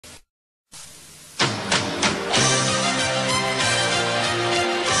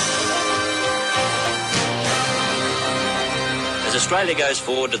Australia goes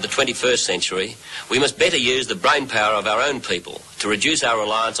forward to the 21st century, we must better use the brainpower of our own people to reduce our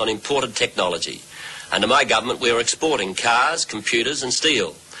reliance on imported technology. Under my government, we are exporting cars, computers and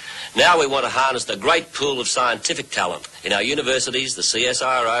steel. Now we want to harness the great pool of scientific talent in our universities, the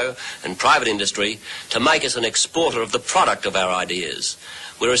CSIRO and private industry to make us an exporter of the product of our ideas.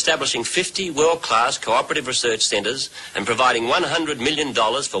 We're establishing 50 world-class cooperative research centres and providing $100 million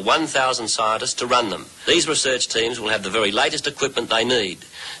for 1,000 scientists to run them. These research teams will have the very latest equipment they need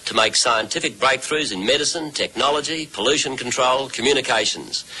to make scientific breakthroughs in medicine, technology, pollution control,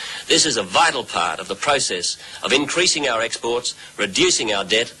 communications. This is a vital part of the process of increasing our exports, reducing our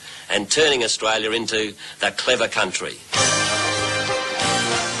debt and turning Australia into the clever country.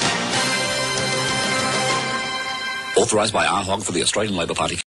 Authorised by AHOG for the Australian Labor Party.